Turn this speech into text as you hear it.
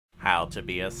how to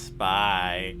be a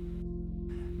spy.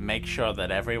 Make sure that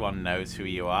everyone knows who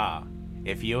you are.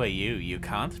 If you are you, you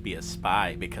can't be a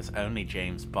spy because only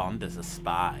James Bond is a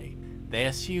spy. They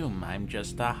assume I'm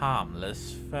just a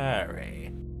harmless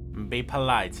furry. Be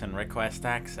polite and request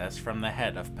access from the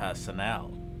head of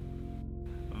personnel.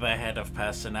 The head of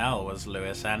personnel was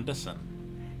Louis Anderson.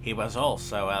 He was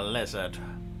also a lizard.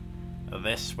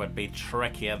 This would be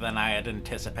trickier than I had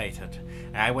anticipated.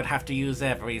 I would have to use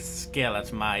every skill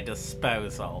at my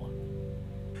disposal.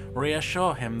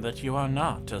 Reassure him that you are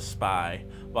not a spy,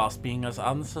 whilst being as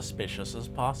unsuspicious as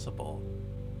possible.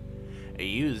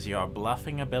 Use your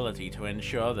bluffing ability to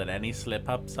ensure that any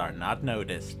slip-ups are not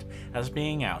noticed as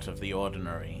being out of the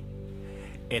ordinary.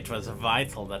 It was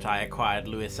vital that I acquired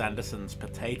Louis Anderson's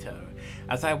potato.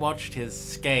 As I watched his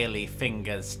scaly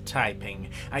fingers typing,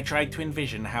 I tried to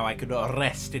envision how I could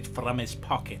wrest it from his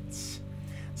pockets.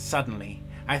 Suddenly,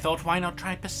 I thought, why not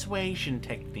try persuasion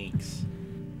techniques?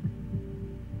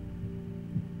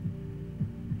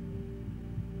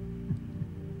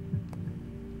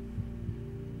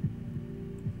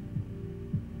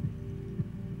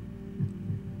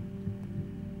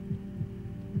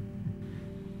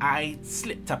 I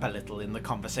slipped up a little in the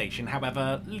conversation,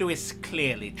 however, Louis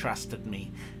clearly trusted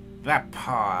me. The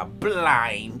poor,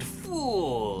 blind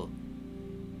fool!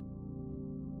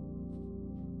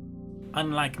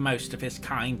 Unlike most of his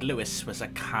kind, Louis was a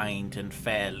kind and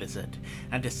fair lizard,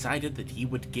 and decided that he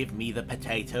would give me the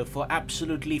potato for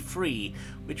absolutely free,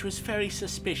 which was very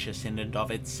suspicious in and of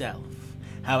itself.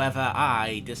 However,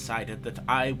 I decided that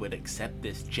I would accept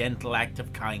this gentle act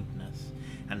of kindness,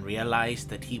 and realized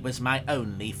that he was my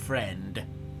only friend.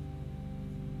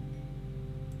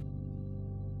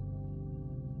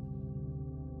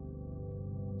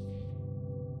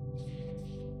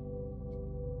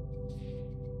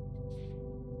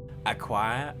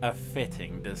 Acquire a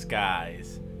fitting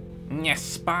disguise. A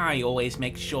spy always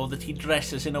makes sure that he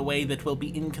dresses in a way that will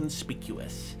be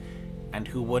inconspicuous. And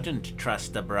who wouldn't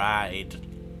trust a bride?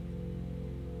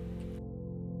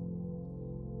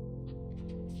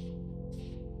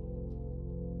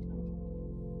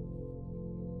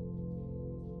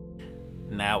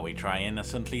 Now we try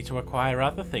innocently to acquire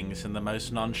other things in the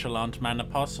most nonchalant manner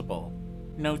possible.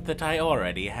 Note that I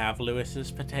already have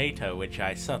Louis's potato, which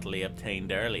I subtly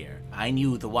obtained earlier. I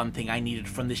knew the one thing I needed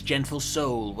from this gentle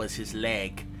soul was his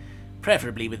leg,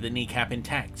 preferably with the kneecap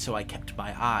intact, so I kept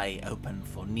my eye open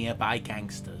for nearby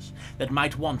gangsters that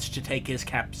might want to take his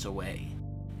caps away.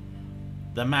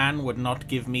 The man would not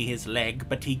give me his leg,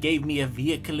 but he gave me a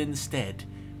vehicle instead,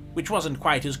 which wasn't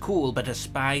quite as cool, but a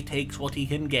spy takes what he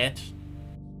can get.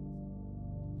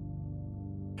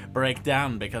 Break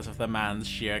down because of the man's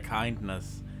sheer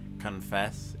kindness.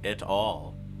 Confess it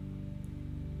all.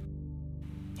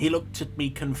 He looked at me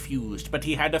confused, but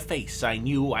he had a face I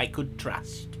knew I could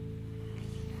trust.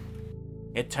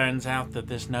 It turns out that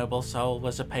this noble soul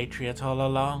was a patriot all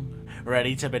along,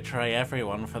 ready to betray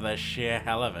everyone for the sheer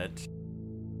hell of it.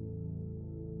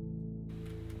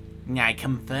 I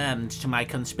confirmed to my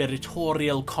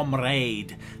conspiratorial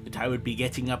comrade that I would be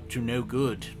getting up to no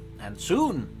good, and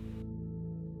soon.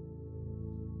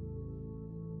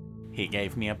 He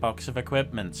gave me a box of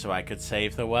equipment so I could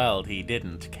save the world he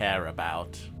didn't care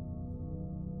about.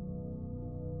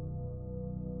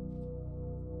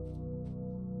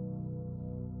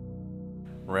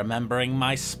 Remembering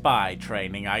my spy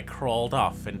training, I crawled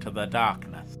off into the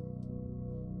darkness.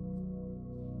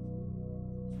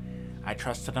 I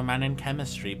trusted a man in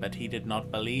chemistry, but he did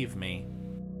not believe me.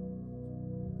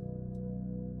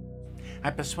 I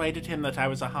persuaded him that I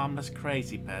was a harmless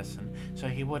crazy person, so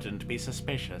he wouldn't be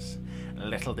suspicious.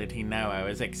 Little did he know I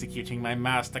was executing my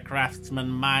master craftsman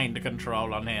mind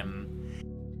control on him.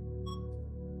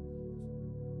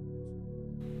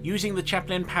 Using the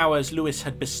chaplain powers Louis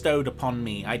had bestowed upon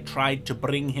me, I tried to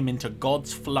bring him into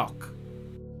God's flock.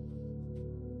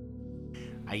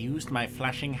 I used my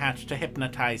flashing hat to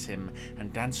hypnotize him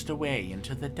and danced away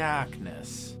into the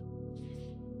darkness.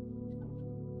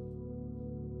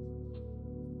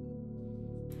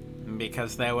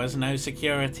 Because there was no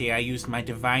security, I used my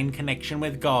divine connection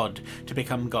with God to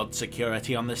become God's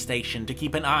security on the station, to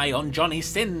keep an eye on Johnny's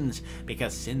sins,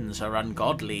 because sins are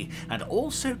ungodly, and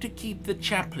also to keep the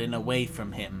chaplain away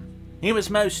from him. He was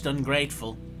most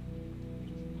ungrateful.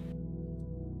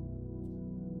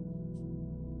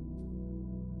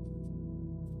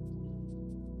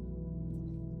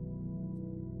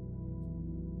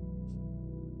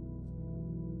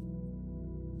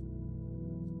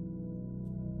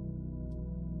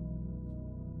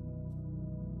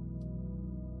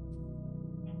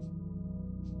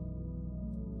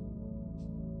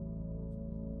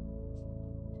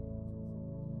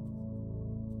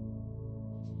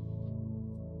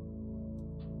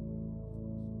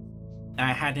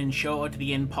 I had ensured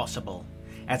the impossible.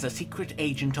 As a secret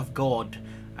agent of God,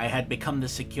 I had become the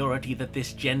security that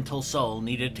this gentle soul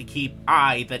needed to keep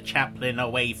I, the chaplain,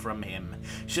 away from him,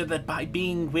 so that by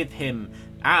being with him,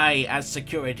 I, as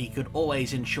security, could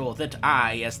always ensure that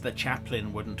I, as the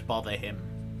chaplain, wouldn't bother him.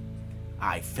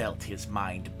 I felt his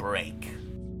mind break.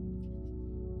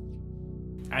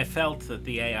 I felt that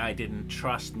the AI didn't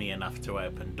trust me enough to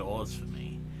open doors for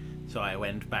me, so I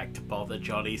went back to bother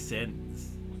Johnny Sins.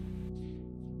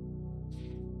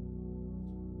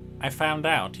 I found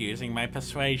out, using my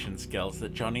persuasion skills,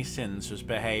 that Johnny Sins was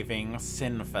behaving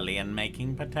sinfully and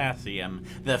making potassium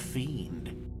the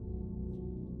fiend.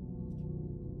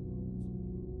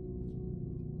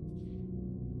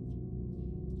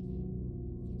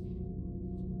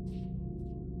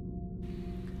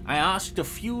 I asked a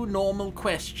few normal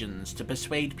questions to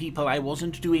persuade people I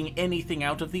wasn't doing anything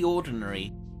out of the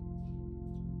ordinary.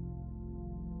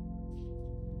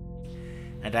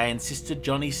 And I insisted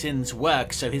Johnny Sins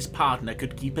work so his partner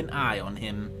could keep an eye on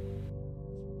him.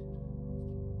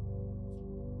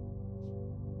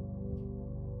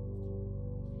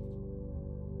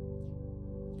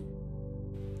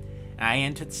 I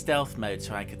entered stealth mode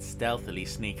so I could stealthily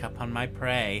sneak up on my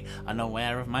prey,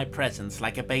 unaware of my presence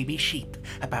like a baby sheep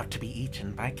about to be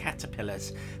eaten by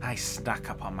caterpillars. I snuck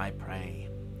up on my prey.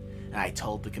 I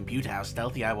told the computer how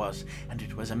stealthy I was, and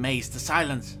it was amazed to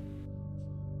silence.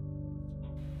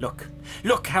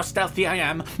 Look how stealthy I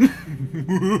am!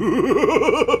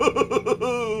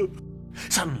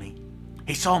 Suddenly,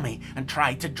 he saw me and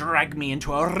tried to drag me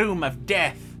into a room of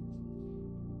death.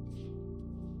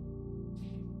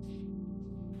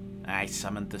 I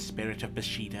summoned the spirit of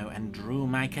Bushido and drew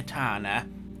my katana,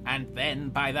 and then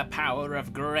by the power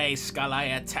of Grayskull I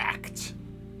attacked.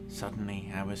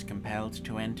 Suddenly I was compelled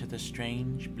to enter the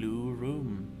strange blue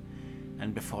room,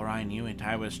 and before I knew it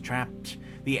I was trapped.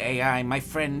 The AI, my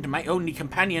friend, my only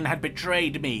companion, had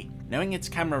betrayed me. Knowing its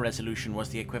camera resolution was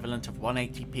the equivalent of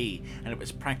 180p, and it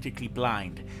was practically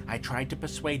blind, I tried to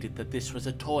persuade it that this was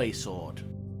a toy sword.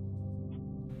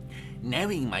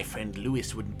 Knowing my friend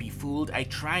Lewis wouldn't be fooled, I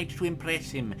tried to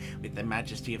impress him with the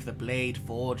majesty of the blade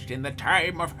forged in the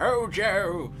time of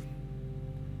Hojo.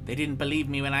 They didn't believe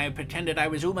me when I pretended I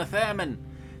was Uma Thurman,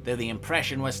 though the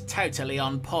impression was totally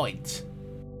on point.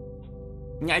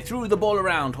 I threw the ball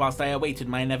around whilst I awaited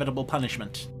my inevitable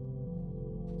punishment.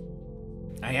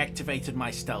 I activated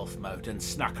my stealth mode and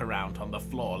snuck around on the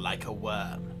floor like a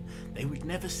worm. They would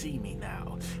never see me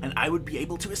now, and I would be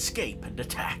able to escape and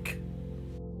attack.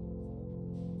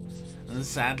 And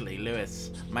sadly, Lewis,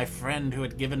 my friend who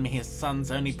had given me his son's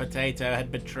only potato,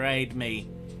 had betrayed me.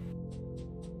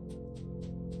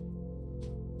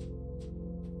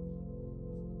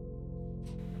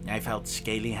 I felt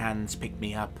scaly hands pick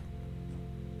me up.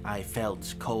 I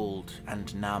felt cold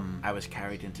and numb. I was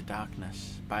carried into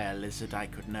darkness by a lizard I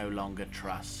could no longer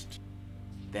trust.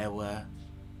 There were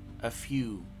a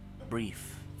few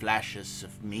brief flashes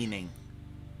of meaning.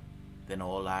 Then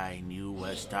all I knew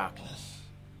was darkness.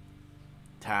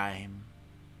 Time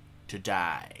to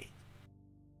die.